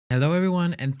Hello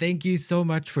everyone, and thank you so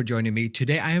much for joining me.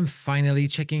 Today I am finally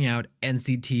checking out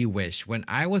NCT Wish. When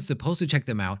I was supposed to check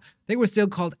them out, they were still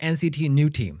called NCT New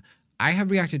Team. I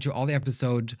have reacted to all the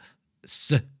episodes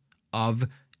of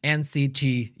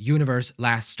NCT Universe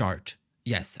Last Start.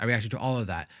 Yes, I reacted to all of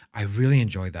that. I really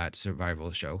enjoyed that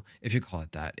survival show, if you call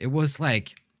it that. It was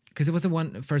like, because it was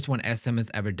the first one SM has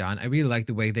ever done. I really liked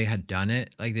the way they had done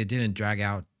it. Like, they didn't drag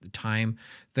out the time.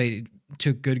 They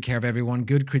took good care of everyone,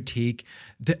 good critique.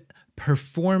 The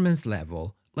performance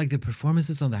level, like the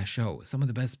performances on that show, some of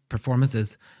the best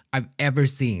performances I've ever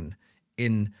seen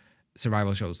in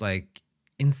survival shows. Like,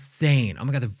 insane. Oh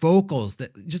my God, the vocals,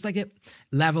 just like a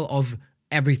level of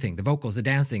everything. The vocals, the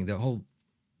dancing, the whole,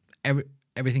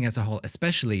 everything as a whole,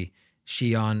 especially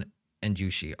Xion and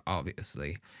Yushi,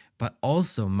 obviously. But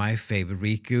also my favorite,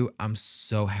 Riku. I'm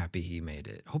so happy he made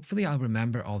it. Hopefully I'll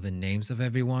remember all the names of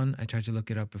everyone. I tried to look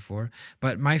it up before.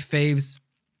 But my faves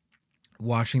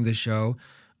watching the show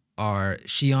are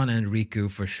Xion and Riku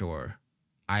for sure.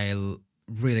 I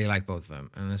really like both of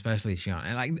them, and especially Xion.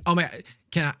 And like, oh my,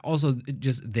 can I also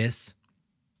just this?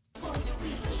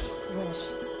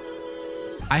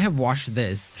 I have watched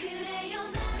this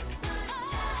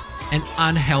an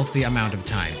unhealthy amount of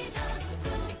times.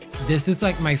 This is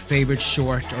like my favorite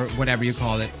short, or whatever you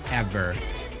call it, ever.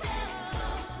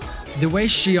 The way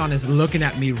Xion is looking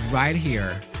at me right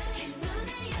here.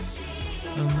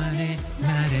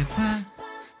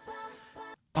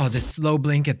 Oh, the slow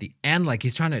blink at the end, like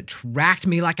he's trying to attract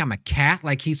me like I'm a cat,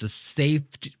 like he's a safe...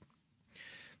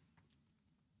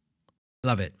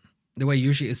 Love it. The way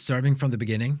Yushi is serving from the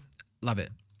beginning, love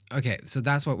it. Okay, so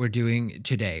that's what we're doing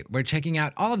today. We're checking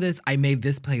out all of this. I made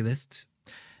this playlist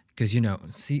because, you know,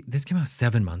 see, this came out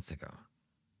 7 months ago.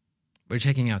 We're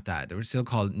checking out that. We're still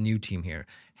called New Team here.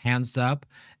 Hands Up.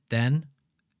 Then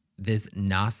this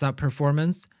NASA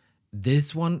performance.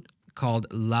 This one called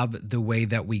Love the Way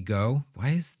That We Go.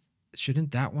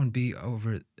 Shouldn't that one be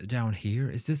over down here?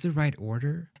 Is this the right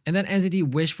order? And then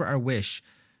NCT Wish for Our Wish.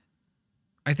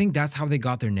 I think that's how they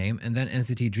got their name. And then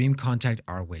NCT Dream Contact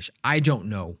Our Wish. I don't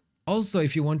know. Also,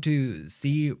 if you want to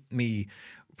see me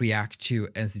react to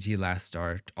NCT Last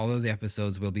Start, all of the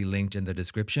episodes will be linked in the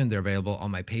description. They're available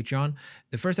on my Patreon.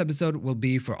 The first episode will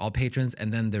be for all patrons,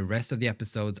 and then the rest of the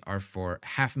episodes are for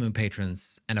Half Moon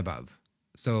patrons and above.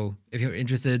 So if you're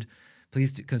interested,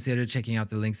 please consider checking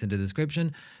out the links in the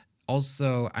description.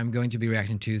 Also, I'm going to be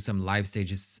reacting to some live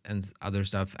stages and other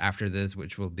stuff after this,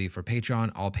 which will be for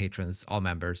Patreon, all patrons, all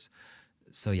members.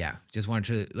 So yeah, just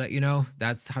wanted to let you know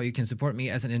that's how you can support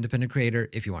me as an independent creator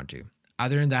if you want to.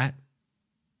 Other than that,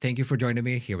 thank you for joining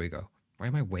me. Here we go. Why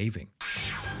am I waving?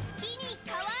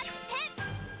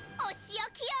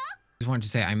 Just wanted to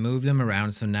say I moved them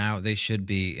around, so now they should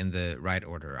be in the right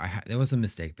order. There was a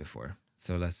mistake before.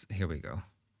 So here we go.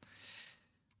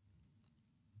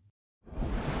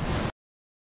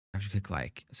 I have to click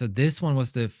like. So this one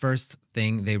was the first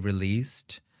thing they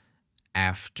released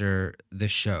after the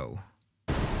show.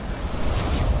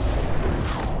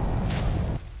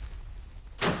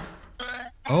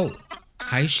 Oh,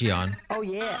 hi Xion. Oh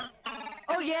yeah.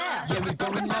 Oh yeah. Yeah, we're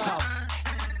going now.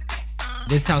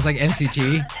 This sounds like NCT.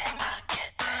 Hey,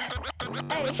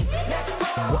 let's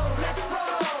go. Let's go.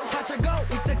 Go.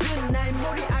 It's a good night.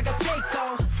 Mori, I got take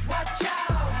off. Watch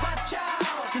out. Watch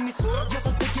out.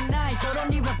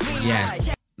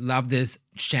 Yes. Love this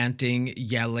chanting,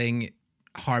 yelling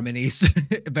harmonies.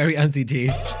 Very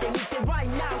NCT.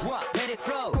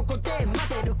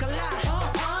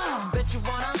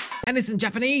 And it's in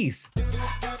Japanese.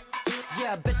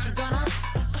 Yeah, bet you gonna.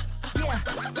 Yeah,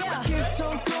 yeah.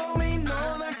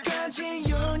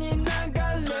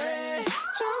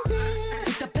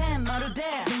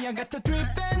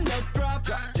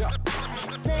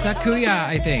 Takuya,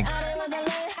 I think.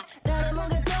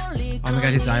 Oh my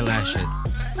God, his eyelashes.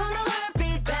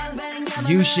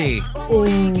 Yushi.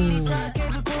 Ooh.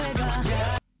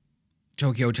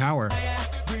 Tokyo Tower.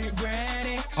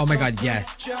 Oh my God,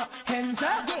 yes.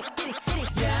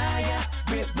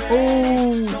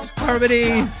 Ooh,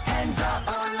 harmony.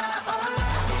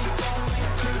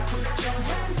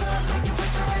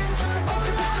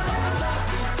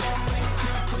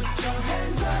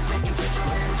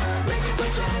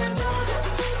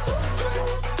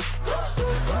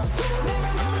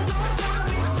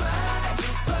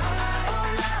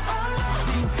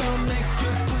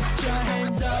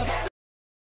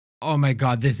 Oh my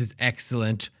God, this is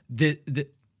excellent.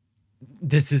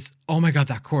 This is, oh my God,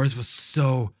 that chorus was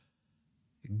so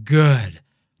good.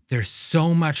 There's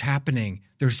so much happening.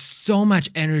 There's so much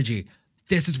energy.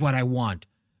 This is what I want.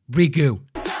 Riku.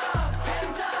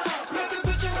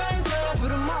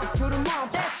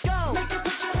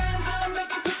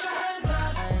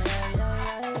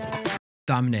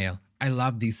 thumbnail. I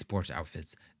love these sports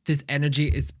outfits. This energy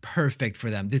is perfect for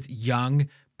them. This young,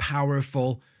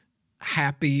 powerful,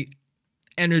 happy,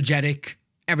 energetic,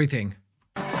 everything.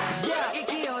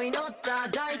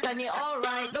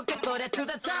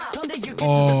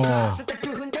 Oh.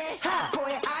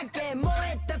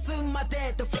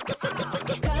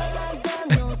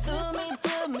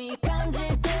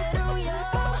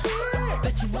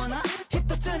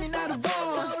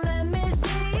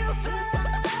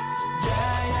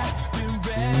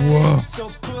 Whoa. So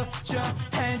put your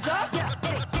hands up. Yeah,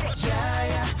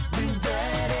 we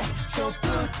ready. So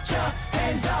put your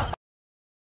hands up.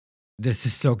 This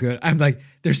is so good. I'm like,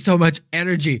 there's so much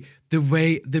energy. The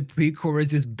way the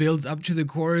pre-chorus just builds up to the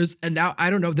chorus. And now,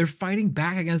 I don't know, they're fighting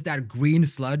back against that green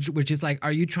sludge, which is like,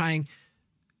 are you trying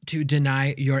to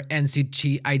deny your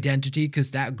NCT identity?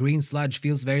 Because that green sludge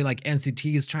feels very like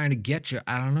NCT is trying to get you.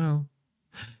 I don't know.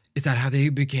 Is that how they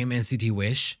became NCT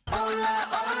Wish?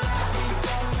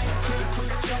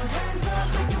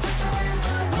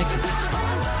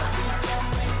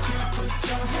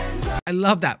 I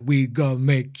love that. We gonna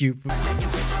make you.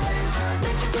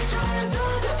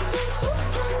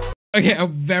 Okay, I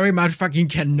very much fucking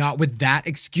cannot with that.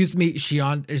 Excuse me,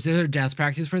 Xion. Is there a dance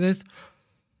practice for this?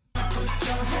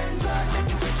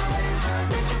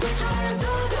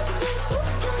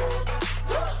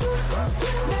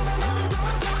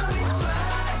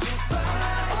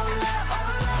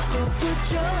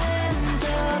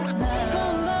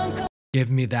 Give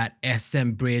me that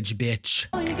SM bridge, bitch.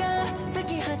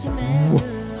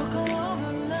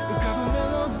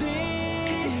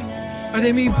 Are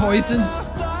they mean poison?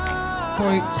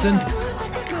 Poison.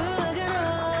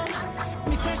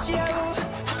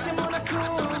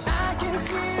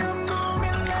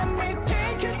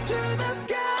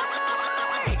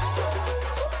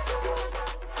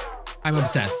 I'm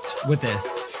obsessed with this.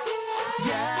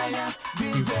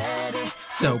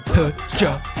 So put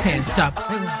your hands up.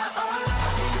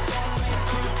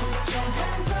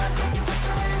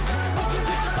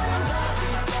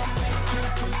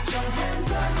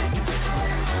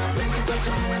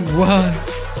 What?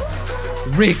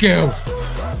 Riku!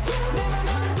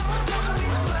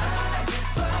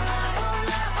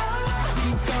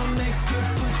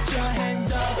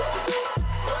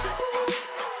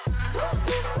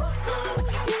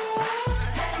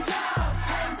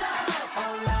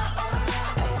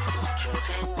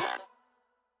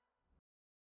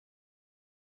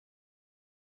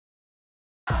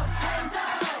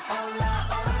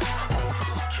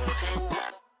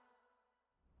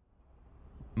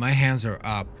 My hands are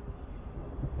up.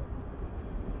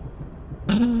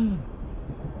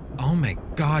 Oh my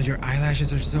god, your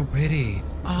eyelashes are so pretty.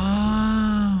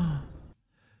 Ah.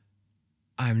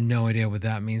 I have no idea what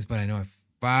that means, but I know I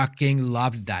fucking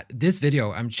loved that. This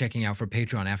video I'm checking out for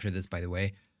Patreon after this, by the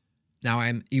way. Now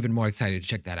I'm even more excited to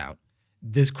check that out.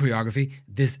 This choreography,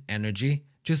 this energy,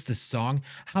 just the song,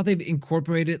 how they've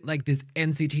incorporated like this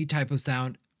NCT type of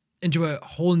sound into a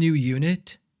whole new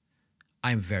unit.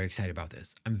 I'm very excited about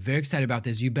this. I'm very excited about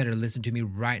this. You better listen to me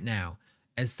right now.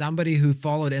 As somebody who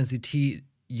followed NCT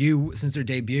U since their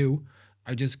debut,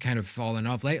 I've just kind of fallen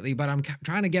off lately, but I'm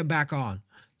trying to get back on.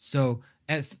 So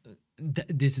this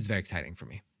is very exciting for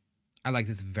me. I like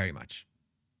this very much.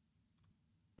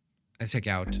 Let's check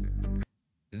out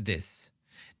this.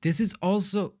 This is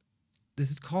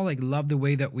called like Love the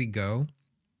Way That We Go.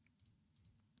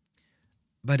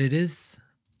 But it is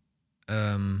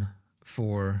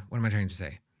for, what am I trying to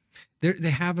say?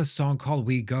 They have a song called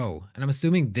We Go, and I'm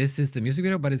assuming this is the music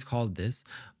video, but it's called this.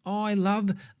 Oh, I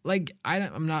love, like,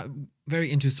 I'm not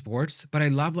very into sports, but I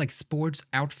love like sports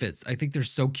outfits. I think they're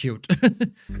so cute.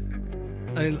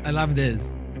 I love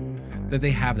this, that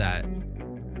they have that.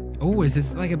 Oh, is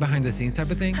this like a behind the scenes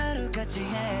type of thing?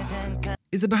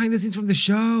 Is it behind the scenes from the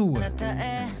show?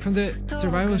 From the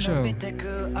survival show?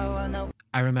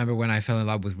 I remember when I fell in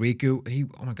love with Riku.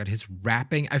 Oh my god, his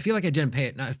rapping. I feel like I didn't pay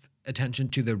enough attention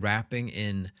to the rapping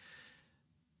in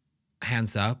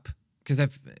Hands Up, because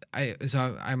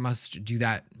I must do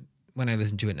that when I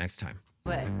listen to it next time.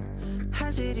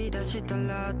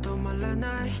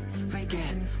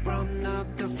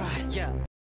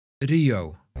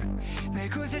 Rio.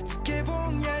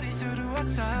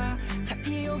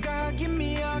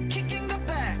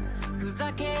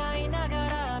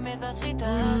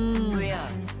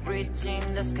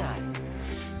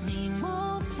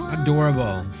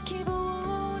 Adorable.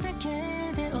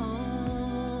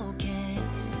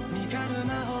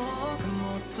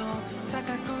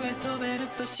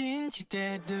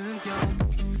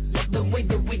 The way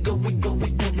that we go, we go, we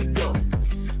go, we go,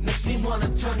 makes me wanna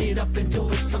turn it up and do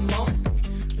it some more.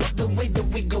 The way that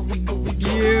we go, we go, we go.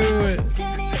 Cute.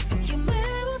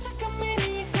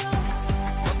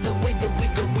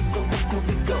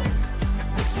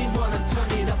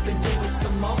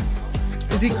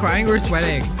 Is he crying or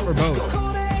sweating? Or both?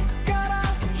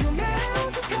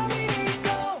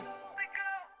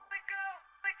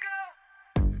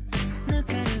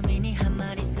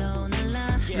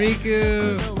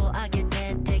 Riku!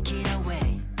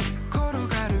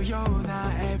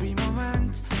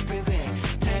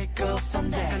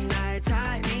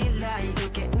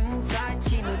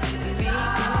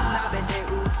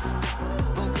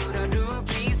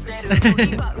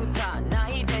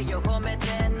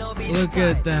 Look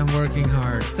at them working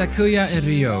hard. Sakuya and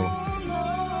Ryo.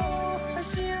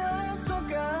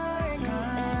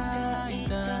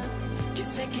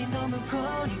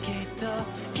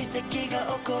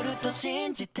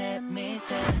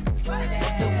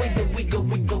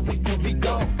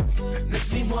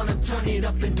 Makes me wanna turn it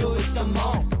up and do it some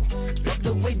more. Love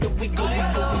the way that we go, we go, we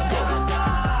go.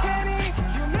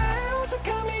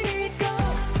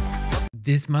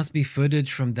 This must be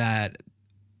footage from that,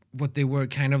 what they were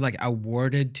kind of like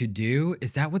awarded to do.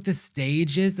 Is that what the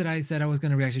stage is that I said I was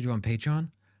going to react to on Patreon?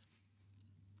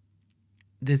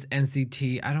 This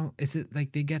NCT, is it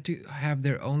like they get to have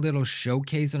their own little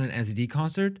showcase on an NCT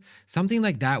concert? Something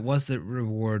like that was the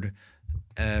reward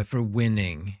for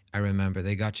winning. I remember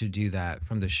they got to do that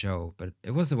from the show, but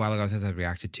it was a while ago since I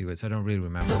reacted to it, so I don't really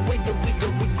remember.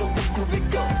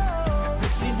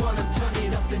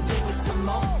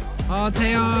 Oh,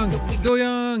 Taeyong,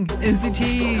 Doyoung,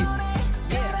 NCT.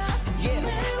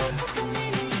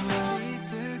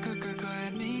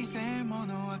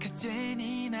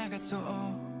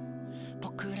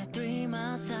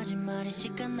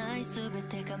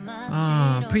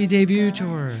 Pre-debut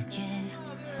tour.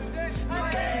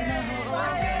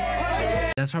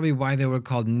 That's probably why they were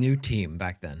called New Team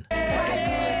back then.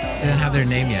 Didn't have their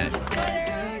name yet.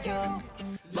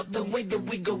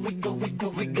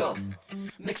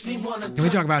 Can we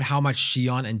talk about how much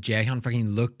Xion and Jaehyun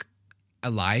freaking look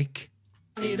alike?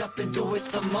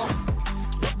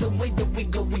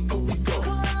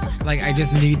 Like, I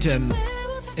just need to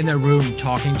in the room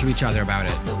talking to each other about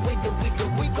it.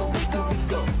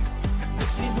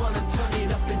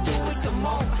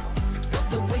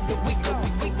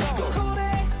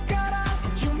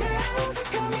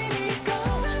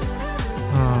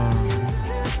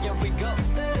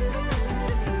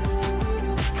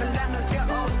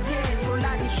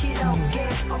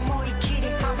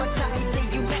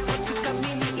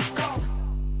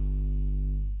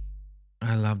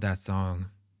 I love that song.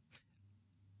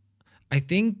 I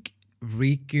think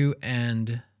Riku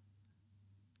and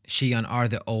Xion are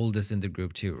the oldest in the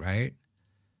group too, right?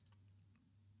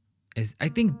 I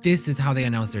think this is how they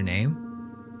announce their name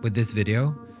with this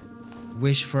video.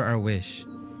 Wish for our wish.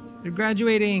 They're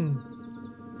graduating.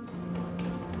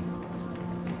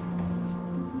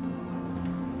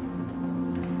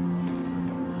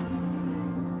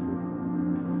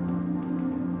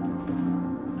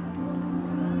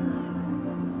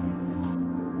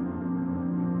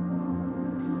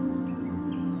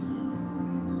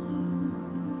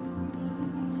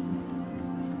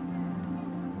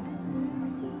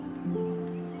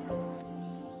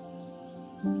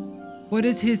 What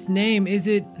is his name? Is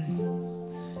it...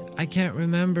 I can't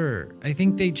remember. I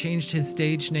think they changed his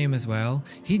stage name as well.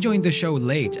 He joined the show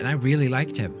late, and I really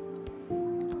liked him.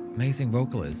 Amazing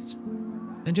vocalist.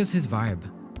 And just his vibe.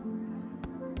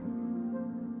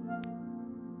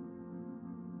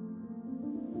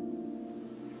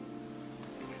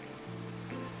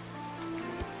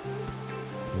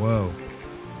 Whoa.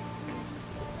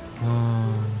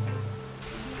 Whoa.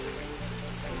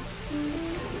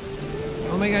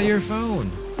 Oh my god, your phone.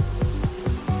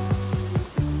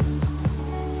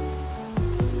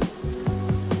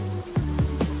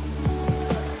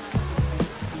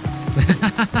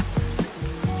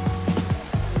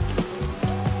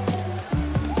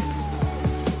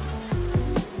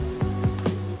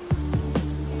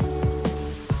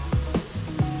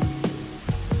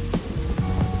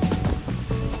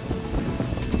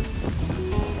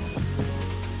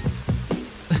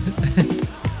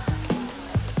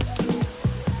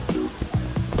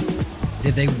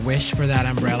 Did they wish for that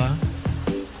umbrella?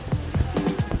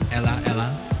 Ella,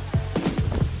 Ella.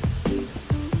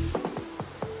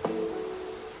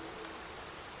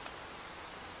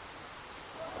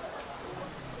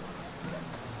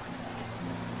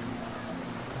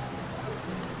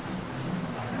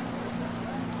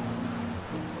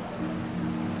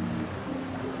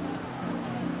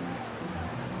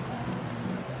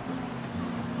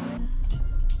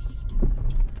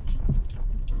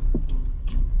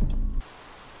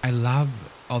 I love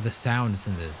all the sounds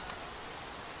in this.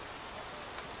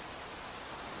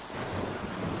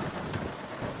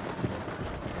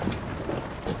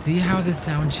 See how the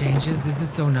sound changes? This is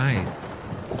so nice.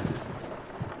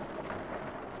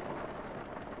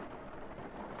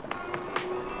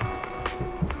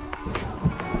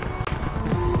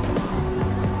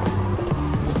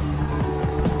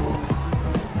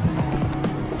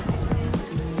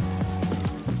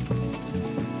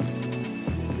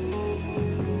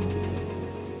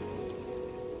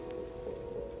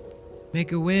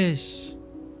 Make a wish.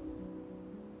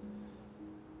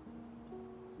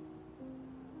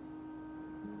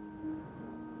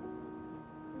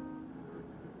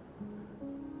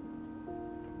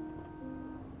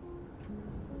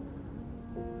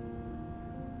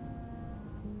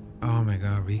 Oh my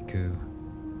god, Riku.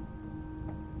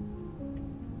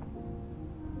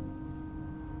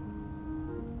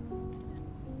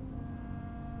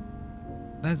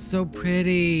 That's so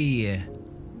pretty.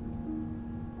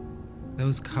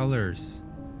 Those colors.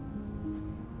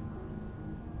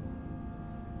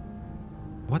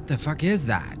 What the fuck is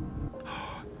that?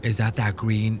 Is that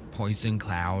green poison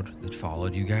cloud that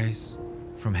followed you guys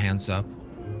from Hands Up?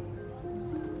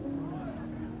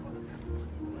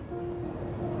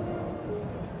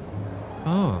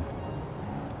 Oh.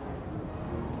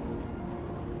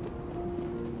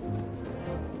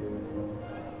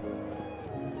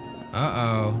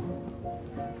 Uh-oh.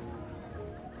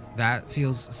 That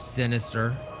feels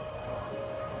sinister.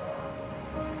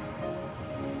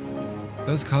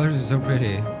 Those colors are so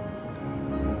pretty.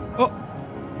 Oh!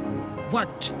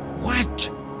 What? What?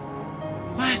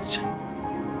 What?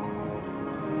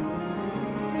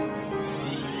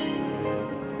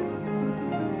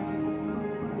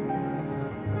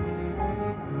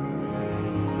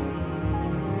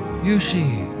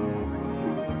 Yoshi.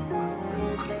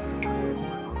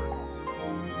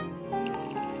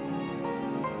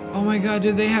 Oh my god,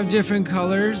 do they have different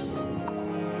colors?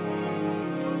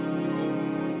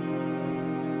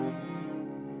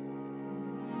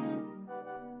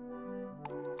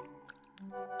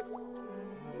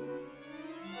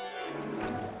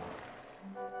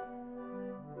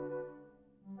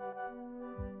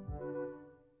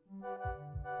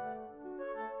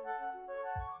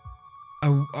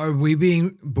 Are we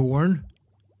being born?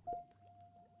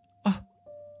 Oh.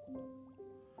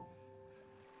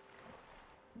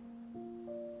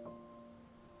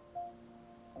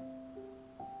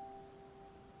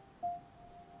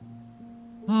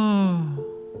 Oh.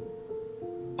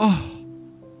 Oh.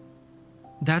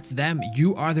 That's them.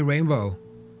 You are the rainbow.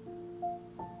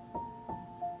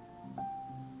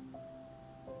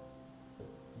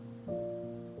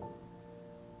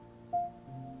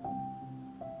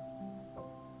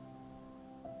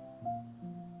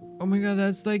 Oh my god,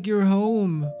 that's like your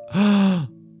home. I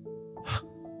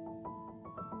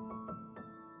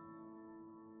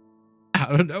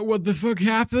don't know what the fuck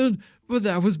happened, but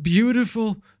that was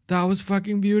beautiful. That was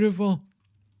fucking beautiful.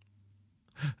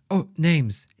 Oh,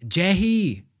 names.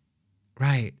 Jehi.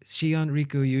 Right. Shion,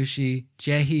 Riku, Yushi,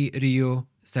 Jehi, Ryu,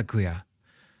 Sakuya.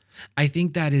 I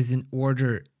think that is in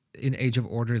order, in Age of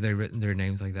Order, they've written their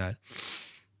names like that.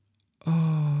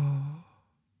 Oh.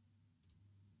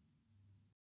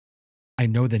 I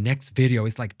know the next video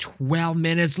is like 12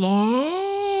 minutes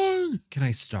long. Can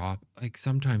I stop? Like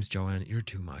sometimes, Joanne, you're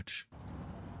too much.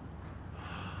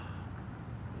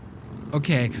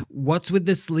 Okay, what's with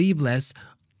the sleeveless?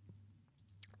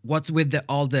 What's with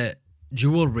all the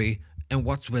jewelry? And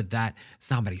what's with that?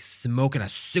 Somebody smoking a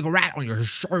cigarette on your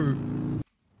shirt.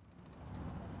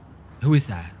 Who is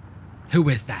that? Who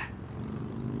is that?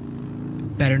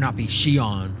 Better not be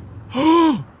Shion.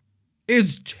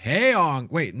 It's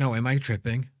Taeyong. Wait, no, am I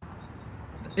tripping?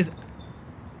 It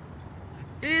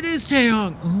is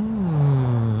Taeyong.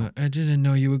 Oh, I didn't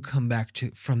know you would come back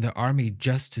from the army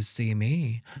just to see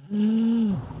me.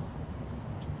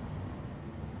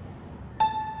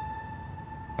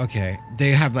 Okay,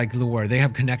 they have like lore. They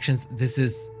have connections. This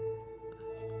is...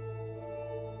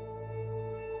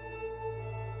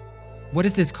 What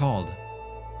is this called?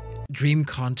 Dream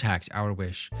contact, our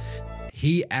wish.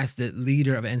 He, as the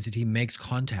leader of NCT, makes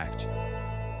contact.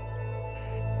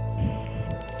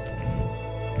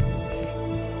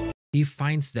 He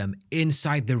finds them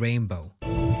inside the rainbow.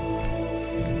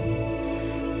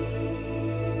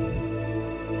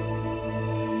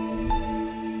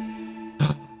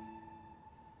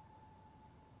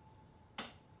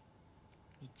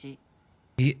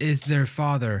 He is their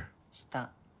father.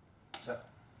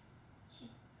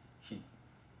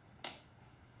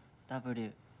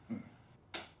 W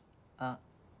A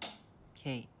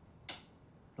K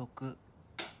 6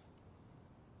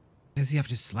 Does he have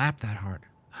to slap that hard?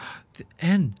 The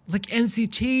N, like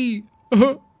NCT.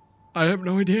 I have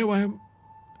no idea why I'm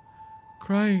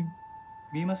crying.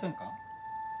 見えませんか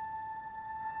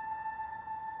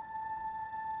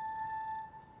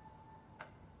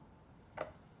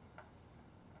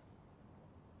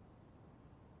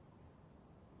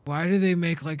Why do they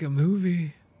make like a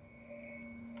movie?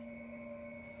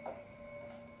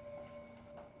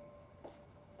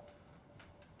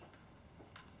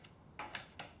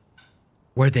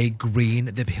 Were they green?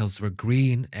 The pills were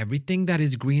green. Everything that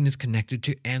is green is connected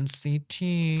to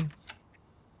NCT.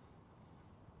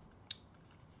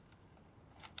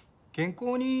 健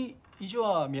康に異常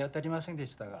は見当たりませんで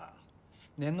したが、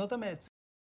念のため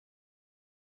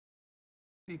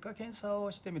追加検査を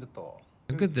してみると。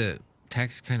Look at the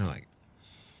text kind of like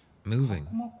moving.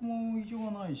 角膜も異常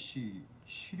がないし、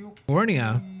視力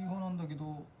Cornea. いい方なんだけ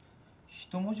ど、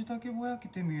一文字だけぼやけ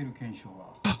て見える現象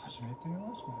は初めて見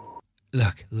ますね。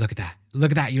Look at that.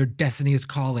 Look at that. Your destiny is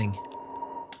calling.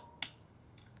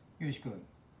 ゆうし君、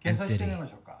検査してみま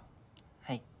しょうか。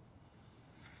はい。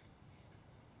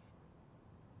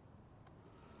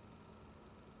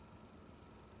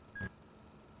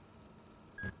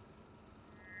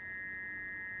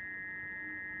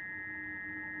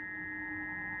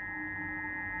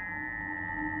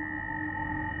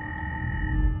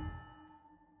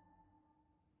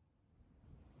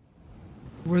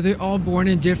 Were they all born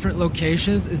in different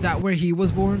locations? Is that where he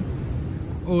was born?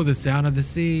 Oh, the sound of the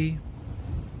sea.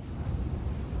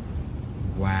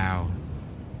 Wow.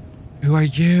 Who are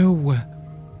you?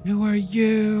 Who are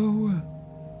you?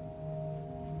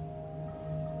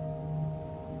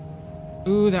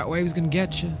 Ooh, that wave's gonna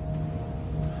get you.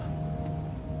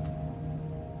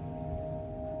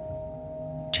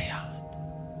 Jeon.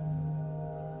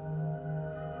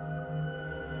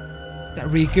 Is that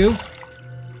Riku?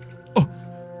 Oh,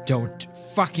 don't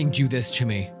fucking do this to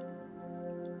me.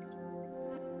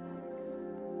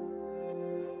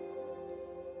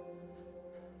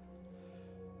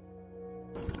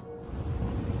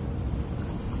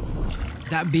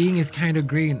 That being is kind of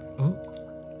green. Oh.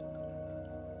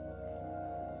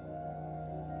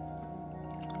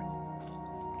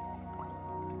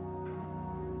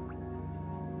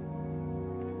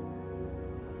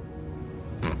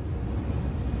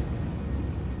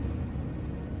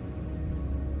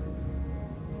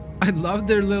 I love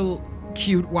their little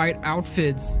cute white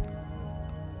outfits.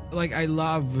 Like, I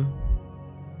love.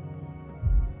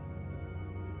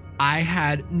 I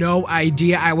had no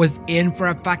idea I was in for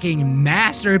a fucking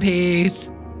masterpiece.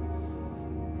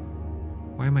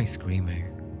 Why am I screaming?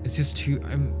 It's just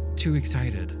I'm too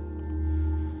excited.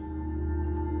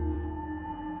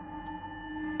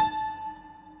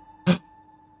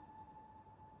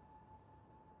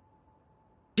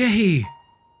 Yay!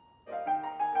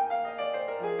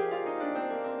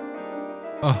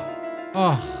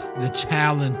 Oh, the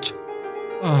talent.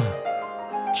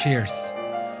 Oh, cheers.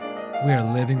 We are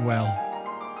living well.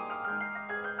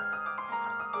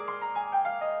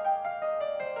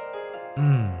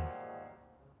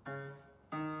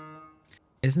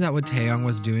 Isn't that what Taeyong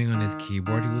was doing on his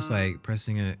keyboard? He was like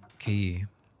pressing a key.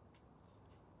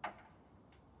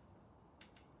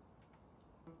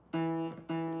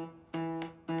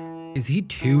 Is he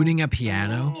tuning a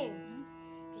piano?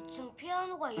 2층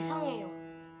피아노가 이상해요.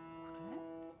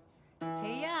 그래?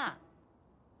 제이야,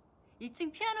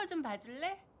 2층 피아노 좀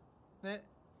봐줄래? 네.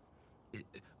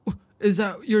 Is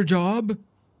that your job?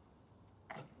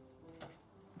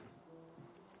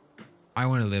 I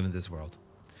want to live in this world.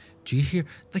 Do you hear,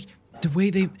 like, the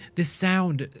way the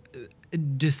sound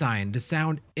design, the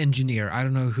sound engineer, I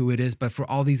don't know who it is, but for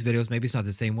all these videos, maybe it's not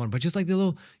the same one, but just like the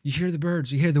little, you hear the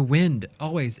birds, you hear the wind,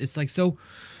 always. It's like so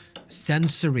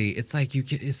sensory. It's like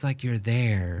it's like you're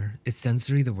there. Is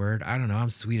sensory the word? I don't know. I'm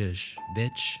Swedish,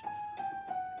 bitch.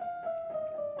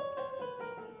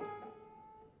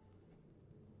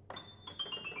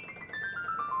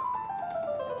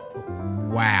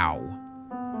 Wow.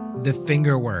 The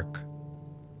finger work.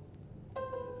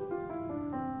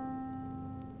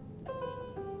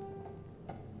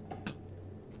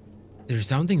 There's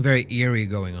something very eerie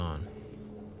going on.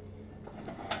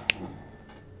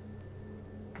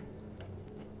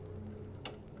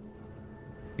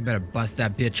 You better bust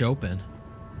that bitch open.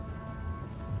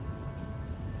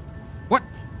 What?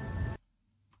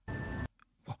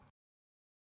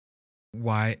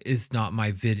 Why is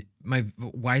my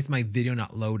video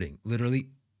not loading? Literally,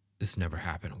 this never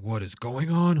happened. What is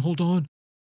going on? Hold on.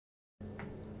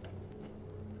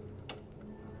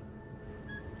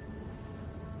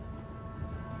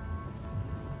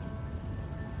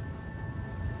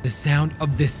 The sound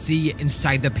of the C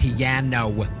inside the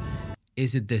piano.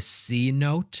 Is it the C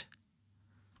note?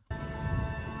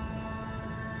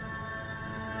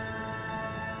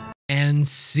 N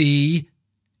C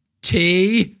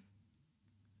T?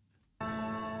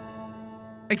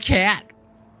 A cat.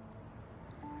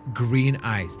 Green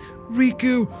eyes.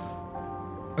 Riku.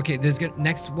 Okay,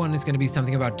 next one is gonna be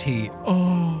something about T.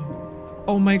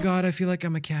 Oh my god, I feel like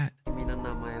I'm a cat.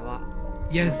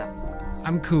 Yes,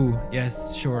 I'm cool.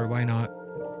 Yes, sure, why not?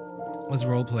 Let's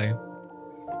roleplay.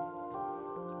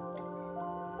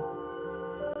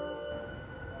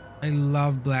 I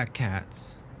love black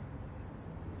cats.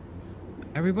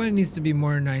 Everybody needs to be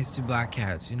more nice to black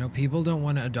cats. You know, people don't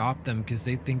want to adopt them because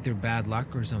they think they're bad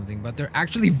luck or something, but they're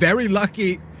actually very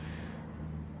lucky.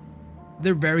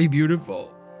 They're very beautiful.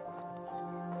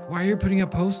 Why are you putting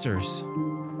up posters?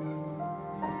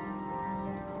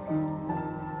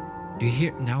 Do you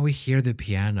hear? Now we hear the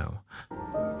piano.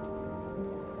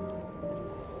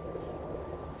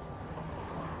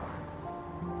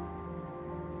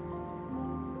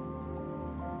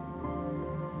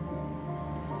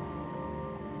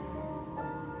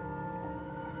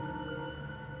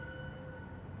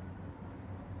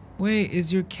 Wait,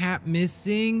 is your cat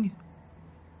missing?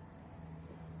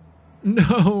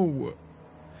 No.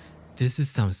 This is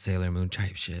some Sailor Moon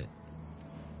type shit.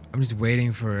 I'm just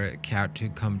waiting for a cat to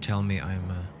come tell me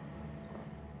I'm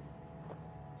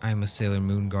a Sailor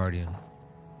Moon guardian.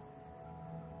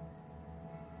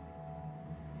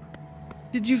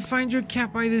 Did you find your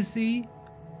cat by the sea?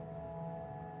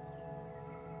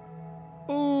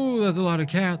 Oh, that's a lot of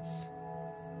cats.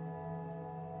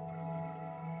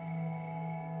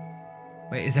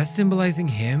 Wait, is that symbolizing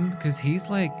him? Because he's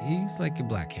like a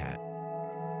black cat.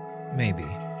 Maybe.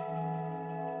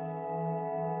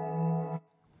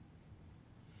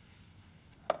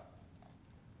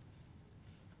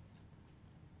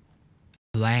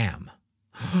 Clam.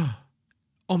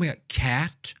 Oh my god,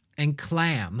 cat and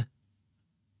clam.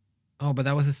 Oh, but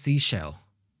that was a seashell.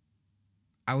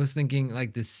 I was thinking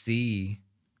like the sea.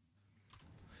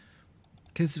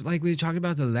 Because like we talked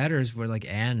about the letters were like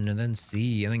N and then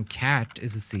C and then cat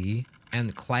is a C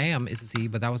and clam is a C,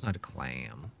 but that was not a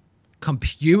clam.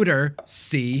 Computer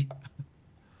C.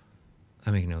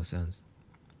 That makes no sense.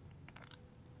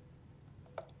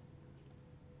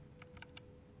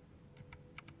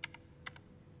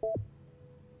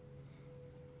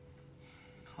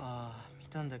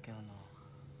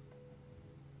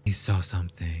 He saw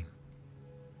something.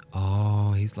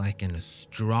 Oh, he's like an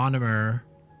astronomer.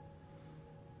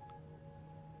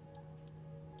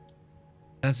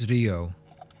 That's Rio.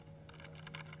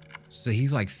 So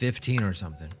he's like 15 or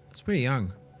something. It's pretty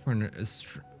young for an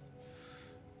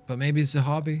but maybe it's a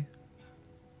hobby.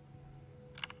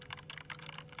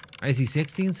 Is he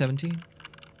 16, 17?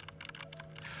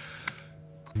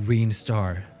 Green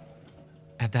star.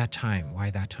 At that time. Why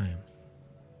that time?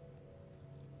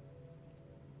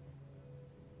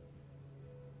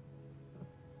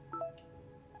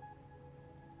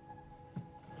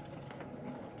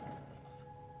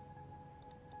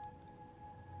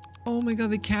 Oh my god,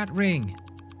 the cat ring.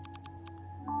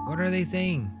 What are they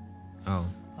saying? Oh.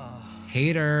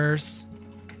 Haters.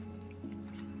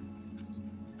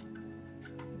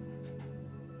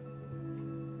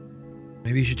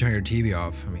 Maybe you should turn your TV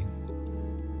off. I mean.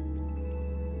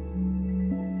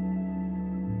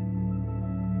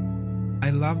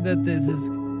 I love that this is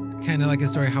kind of like a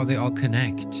story how they all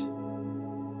connect.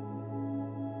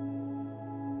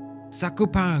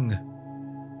 Sakupang.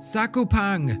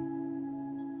 Sakupang.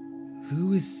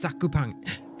 Who is Sakupang?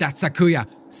 That's Sakuya.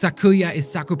 Sakuya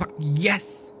is Sakupang.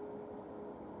 Yes!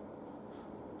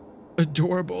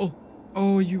 Adorable.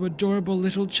 Oh, you adorable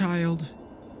little child.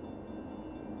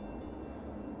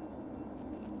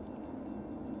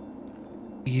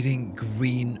 Eating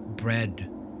green bread.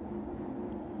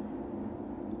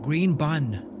 Green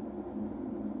bun.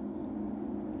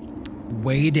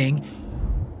 Waiting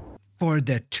for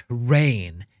the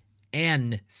train.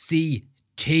 NCT.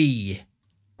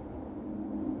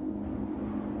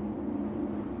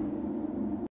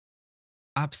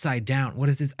 Upside down. What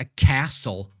is this? A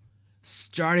castle.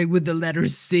 Starting with the letter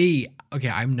C. Okay,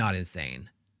 I'm not insane.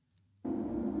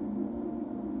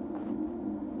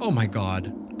 Oh my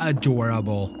god.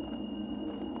 Adorable.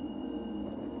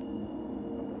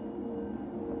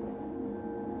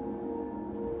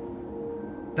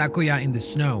 Sakuya in the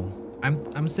snow.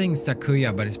 I'm saying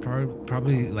Sakuya, but it's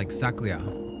probably like Sakuya.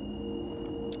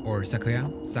 Or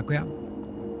Sakuya? Sakuya?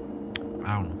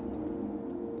 I don't know.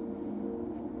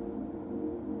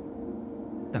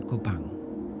 Sakupang.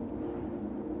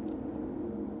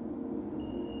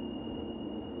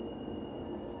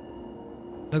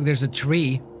 Look, there's a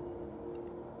tree.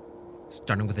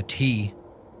 Starting with a T.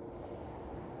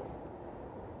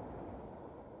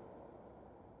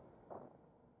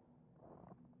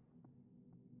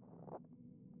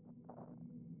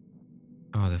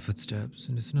 Oh, the footsteps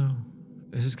in the snow.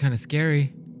 This is kind of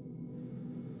scary.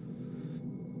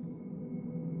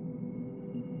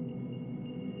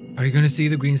 Are you gonna see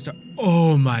the green star?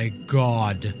 Oh my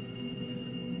god.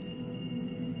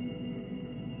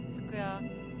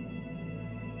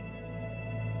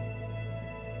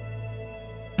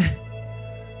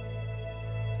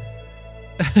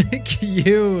 Cute.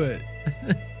 おお、こ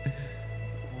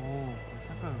れ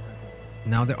サッカーが書いてある。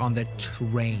 Now they're on the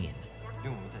train. で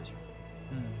も見たでしょ。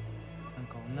うん。なん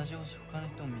か同じ星他の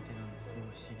人も見てるのすごい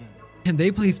資源。 Can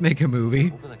they please make a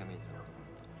movie? 僕だけ見えてるのかと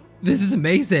思った。 This is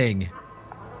amazing.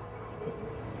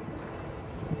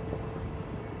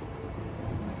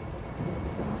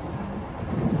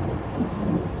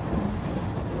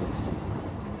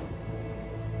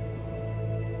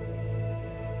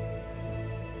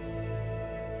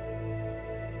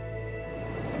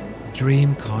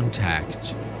 Dream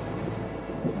contact.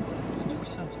 直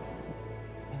しちゃうんじゃん。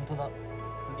本当だ。行こ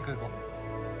う行こう。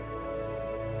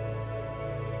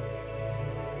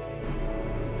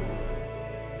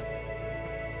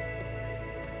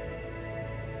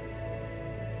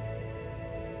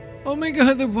 Oh my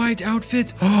god, the white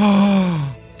outfits.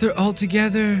 Oh, they're all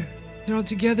together. They're all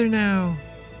together now.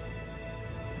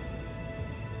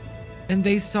 And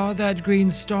they saw that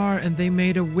green star and they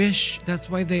made a wish. That's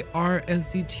why they are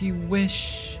NCT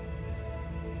Wish.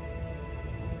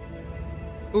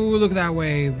 Ooh, look at that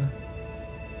wave.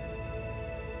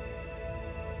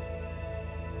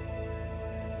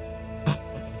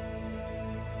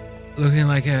 Looking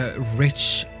like a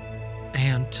rich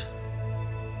aunt.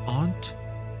 Aunt?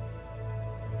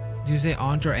 Do you say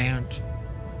aunt or aunt?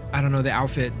 I don't know. The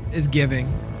outfit is giving.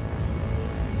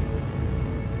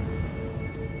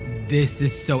 This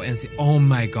is so NC. Oh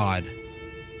my god.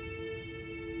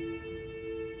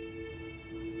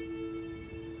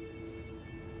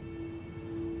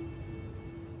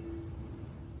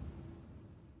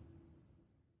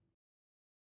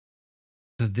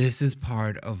 So this is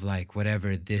part of like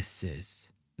whatever this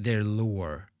is. Their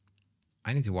lore.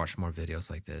 I need to watch more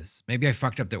videos like this. Maybe I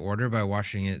fucked up the order by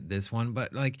watching it this one,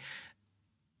 but like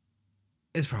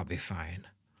it's probably fine.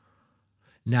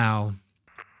 Now,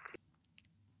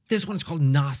 this one is called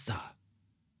NASA.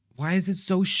 Why is it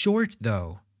so short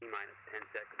though? Minus 10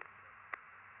 seconds.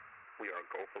 We are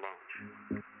go for launch.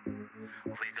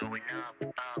 We're going up,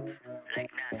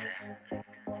 like NASA.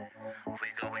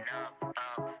 We're going up.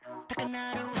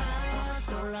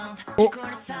 Oh,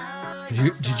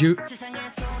 did you?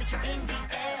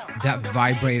 That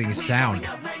vibrating sound.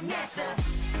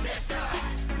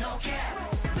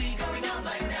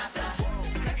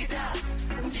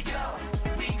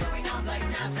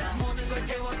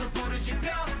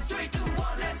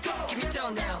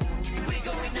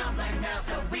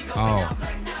 Oh.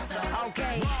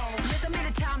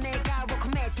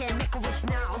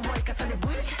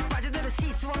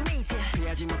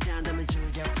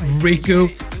 Riku,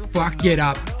 fuck it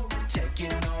up.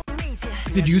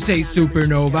 Did you say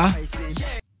supernova?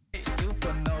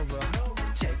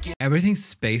 Everything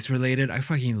space related, I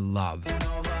fucking love.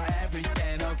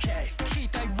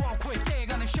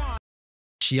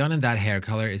 Xion and that hair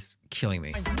color is killing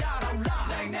me.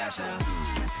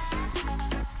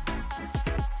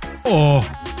 Oh.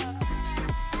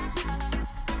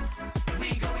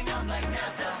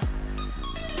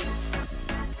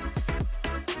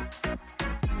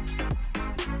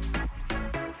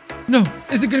 No,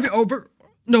 is it gonna be over?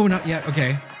 No, not yet.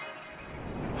 Okay.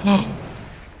 Oh.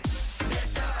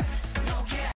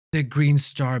 The green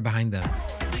star behind them.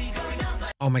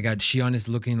 Oh my god, Xion is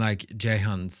looking like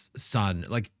Jaehyun's son,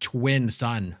 like twin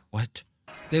son. What?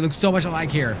 They look so much alike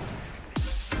here.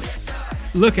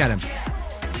 Look at him.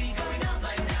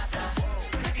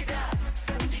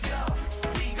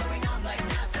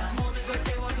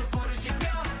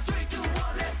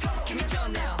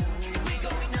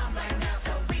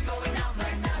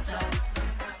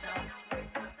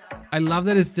 I love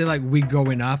that it's still like we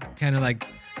going up, kind of like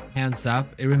hands up.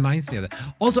 It reminds me of that.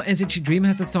 Also, NCT Dream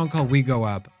has a song called We Go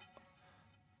Up.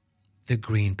 The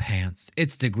green pants.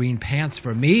 It's the green pants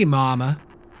for me, mama.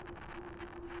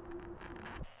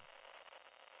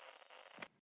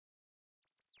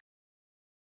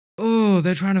 Oh,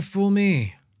 they're trying to fool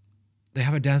me. They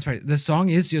have a dance party. The song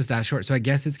is just that short, so I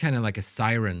guess it's kind of like a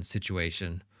siren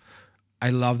situation.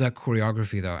 I love that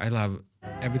choreography, though. I love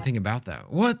everything about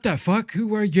that. What the fuck?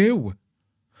 Who are you?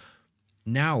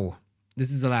 Now,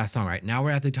 this is the last song, right? Now we're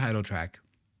at the title track.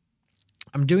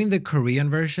 I'm doing the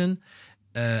Korean version,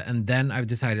 and then I've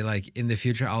decided, like, in the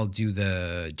future, I'll do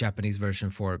the Japanese version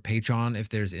for Patreon if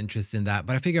there's interest in that.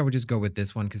 But I figure I would just go with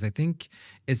this one because I think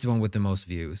it's the one with the most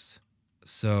views.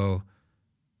 So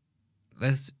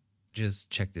let's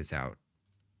just check this out.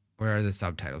 Where are the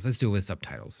subtitles? Let's do it with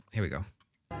subtitles. Here we go.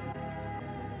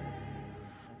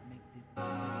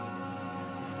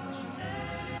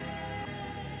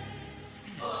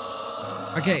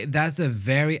 Okay, that's a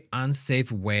very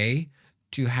unsafe way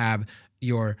to have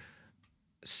your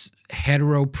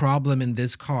hetero problem in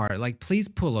this car. Like, please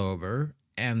pull over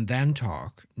and then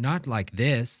talk. Not like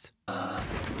this.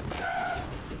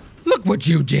 Look what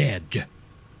you did!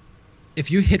 If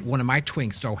you hit one of my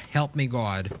twinks, so help me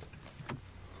God.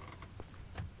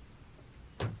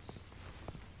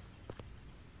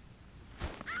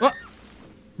 Oh!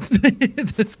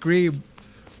 The scream.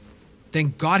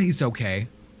 Thank God he's okay.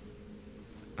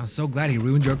 I'm so glad he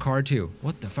ruined your car too.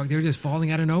 What the fuck? They're just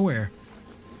falling out of nowhere.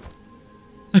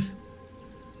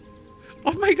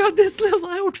 Oh my God, this little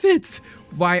outfits.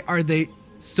 Why are they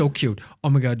so cute? Oh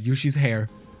my God, Yushi's hair.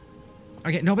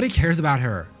 Okay, nobody cares about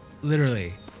her.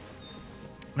 Literally.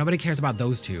 Nobody cares about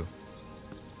those two.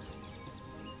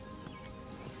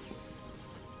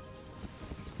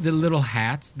 The little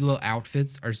hats, the little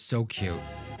outfits are so cute.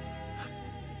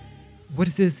 What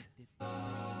is this?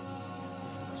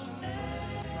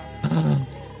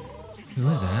 Who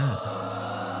is that?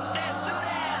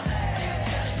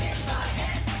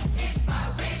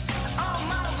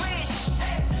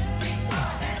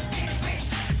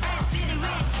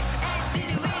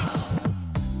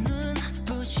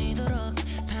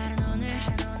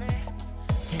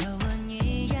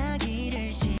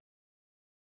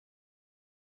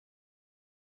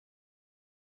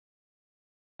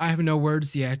 I have no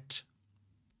words yet.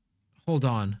 Hold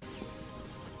on.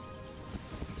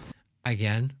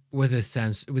 Again, with the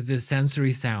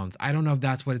sensory sounds. I don't know if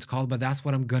that's what it's called, but that's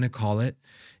what I'm gonna call it.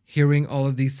 Hearing all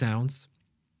of these sounds,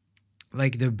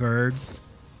 like the birds,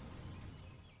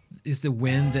 is the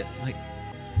wind that like,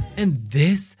 and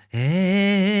this.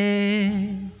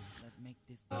 Hey. Let's make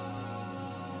this.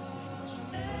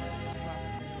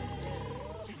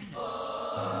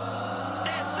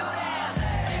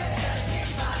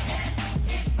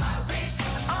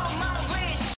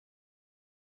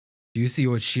 Do you see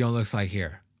what Shion looks like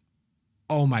here?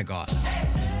 Oh my God.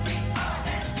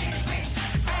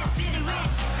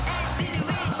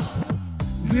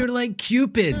 We're like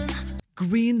Cupids.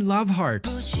 Green love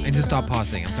hearts. I just stopped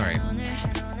pausing. I'm sorry.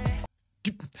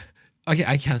 Okay,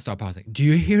 I can't stop pausing. Do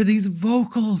you hear these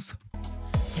vocals?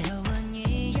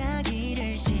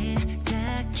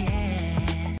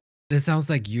 This sounds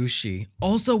like Yushi.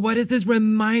 Also, what is this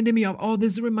reminding me of? Oh,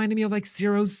 this is reminding me of like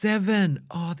 07.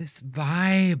 Oh, this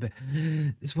vibe.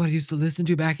 This is what I used to listen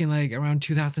to back in like around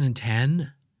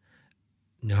 2010.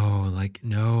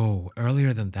 No,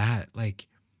 earlier than that. Like,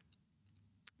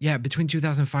 yeah, between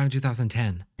 2005 and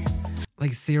 2010.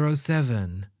 Like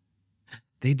 07.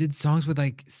 They did songs with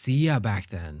like Sia back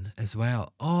then as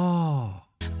well. Oh.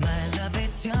 My love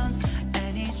is young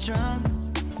and it's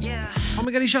strong. Yeah. Oh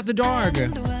my God, he shot the dog.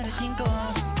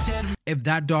 If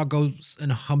that dog goes and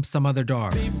humps some other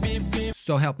dog,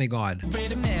 so help me God.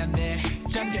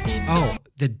 Oh,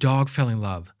 the dog fell in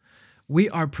love. We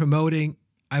are promoting.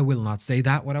 I will not say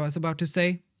that, what I was about to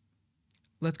say.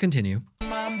 Let's continue.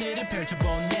 Get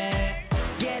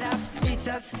up, it's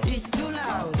us, it's too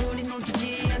loud.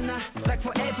 Like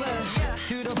forever.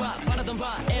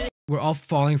 We're all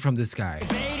falling from the sky.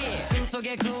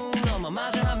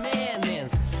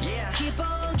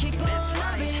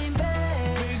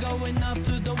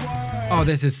 Oh,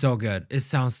 this is so good. It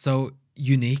sounds so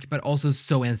unique, but also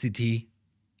so NCT.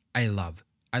 I love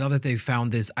that they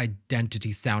found this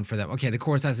identity sound for them. Okay, the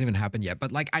chorus hasn't even happened yet,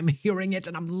 but like I'm hearing it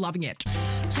and I'm loving it.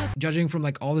 Judging from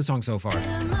like all the songs so far.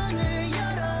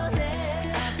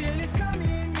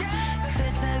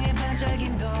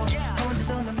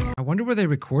 I wonder where they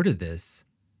recorded this.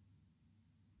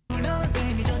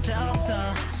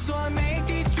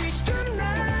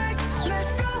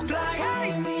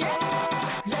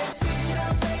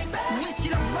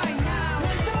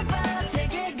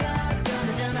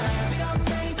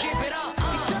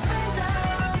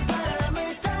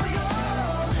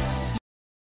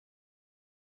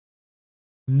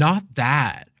 Not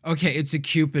that. Okay, it's a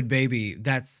Cupid baby.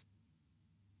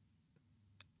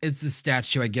 It's a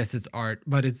statue. I guess it's art,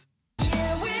 but it's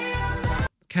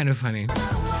kind of funny.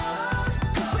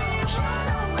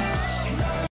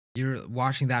 You're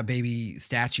watching that baby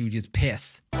statue just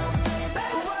piss.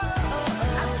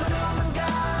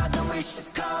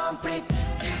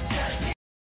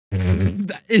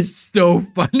 That is so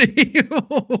funny.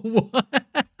 What?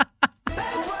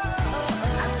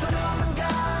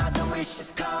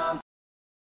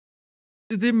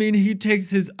 Does it mean he takes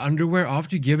his underwear off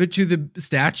to give it to the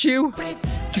statue?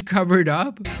 To cover it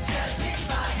up?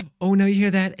 Oh, now you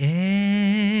hear that?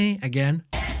 Eh, again.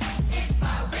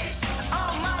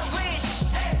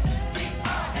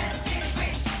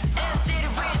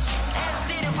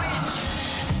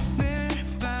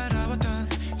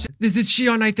 This is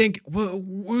Shion, I think.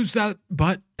 Who's that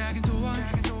butt?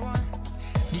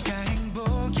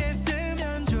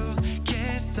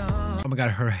 Oh my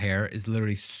god, her hair is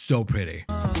literally so pretty.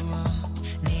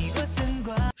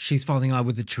 She's falling in love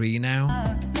with the tree now.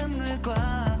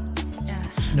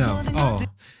 No. Oh.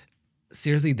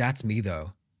 Seriously, that's me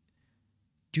though.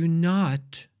 Do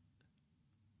not.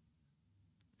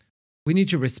 We need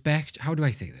to respect. How do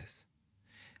I say this?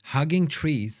 Hugging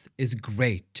trees is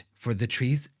great for the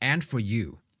trees and for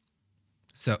you.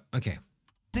 So, okay.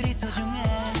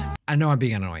 I know I'm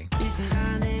being annoying.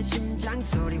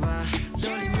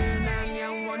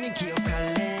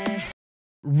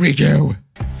 Riku!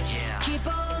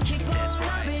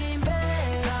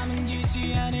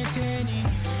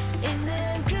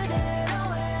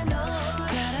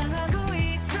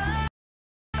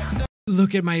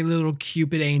 Look at my little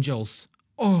Cupid angels.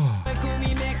 Oh.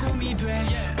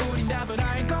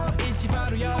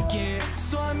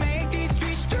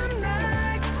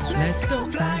 Let's go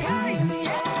fly high.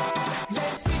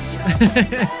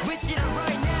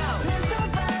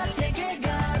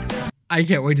 I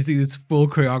can't wait to see this full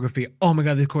choreography. Oh my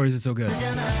god, this chorus is so good.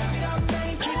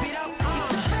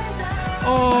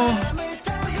 Oh,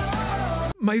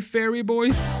 my fairy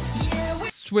boys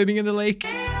swimming in the lake.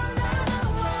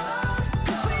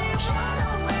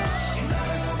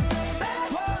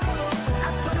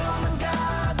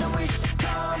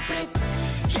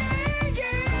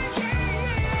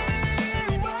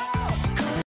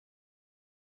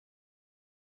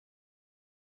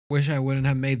 Wish I wouldn't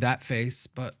have made that face,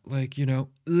 but like, you know,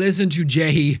 listen to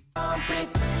Jae.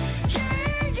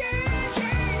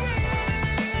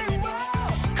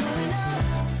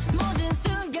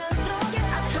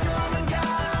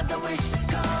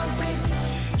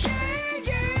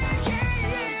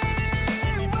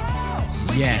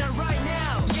 Yes.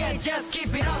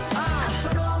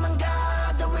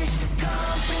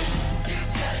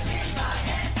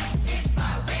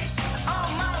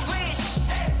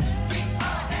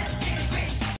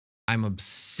 I'm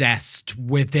obsessed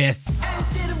with this.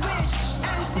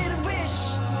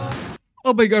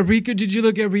 Oh my god, Riku, did you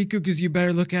look at Riku? Because you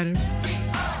better look at him.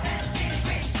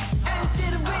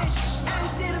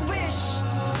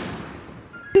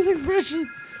 His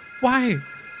expression. Why?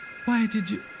 Why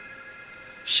did you?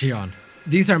 Shion,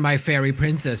 these are my fairy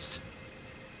princess.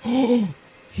 Oh,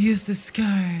 he is the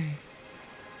sky.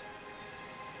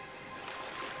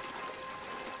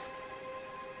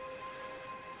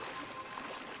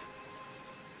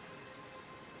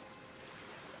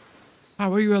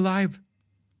 How are you alive?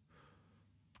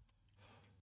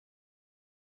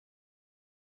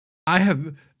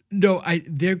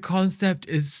 Their concept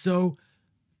is so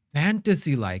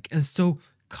fantasy-like and so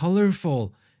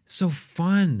colorful, so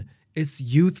fun. It's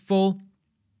youthful.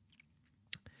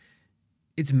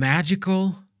 It's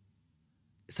magical.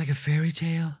 It's like a fairy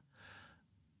tale.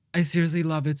 I seriously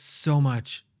love it so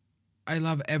much. I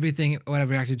love everything, what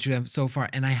I've reacted to them so far.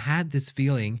 And I had this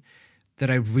feeling that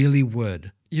I really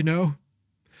would, you know?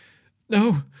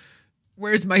 No,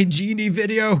 where's my genie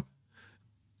video?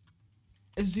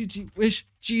 Wish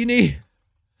genie.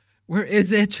 Where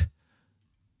is it?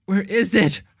 Where is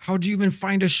it? How do you even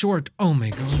find a short? Oh my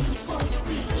god.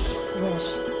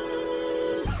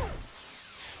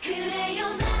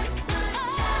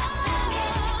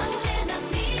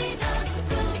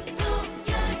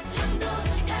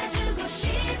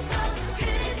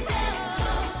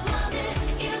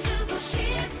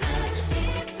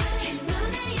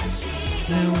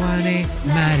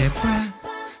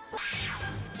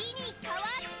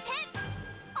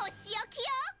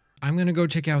 I'm gonna go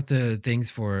check out the things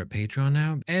for Patreon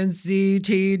now.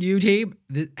 NCTUT,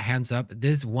 hands up.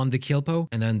 This won the Kilpo,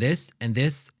 and then this, and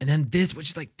this, and then this, which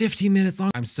is like 15 minutes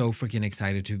long. I'm so freaking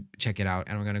excited to check it out,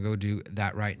 and I'm gonna go do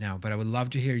that right now. But I would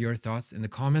love to hear your thoughts in the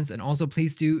comments, and also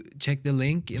please do check the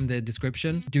link in the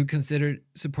description. Do consider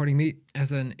supporting me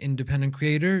as an independent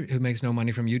creator who makes no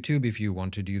money from YouTube. If you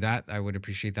want to do that, I would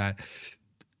appreciate that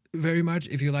very much.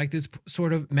 If you like this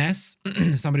sort of mess,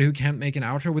 somebody who can't make an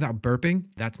outro without burping,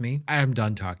 that's me. I am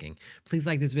done talking. Please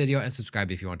like this video and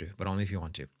subscribe if you want to, but only if you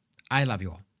want to. I love you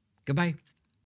all. Goodbye.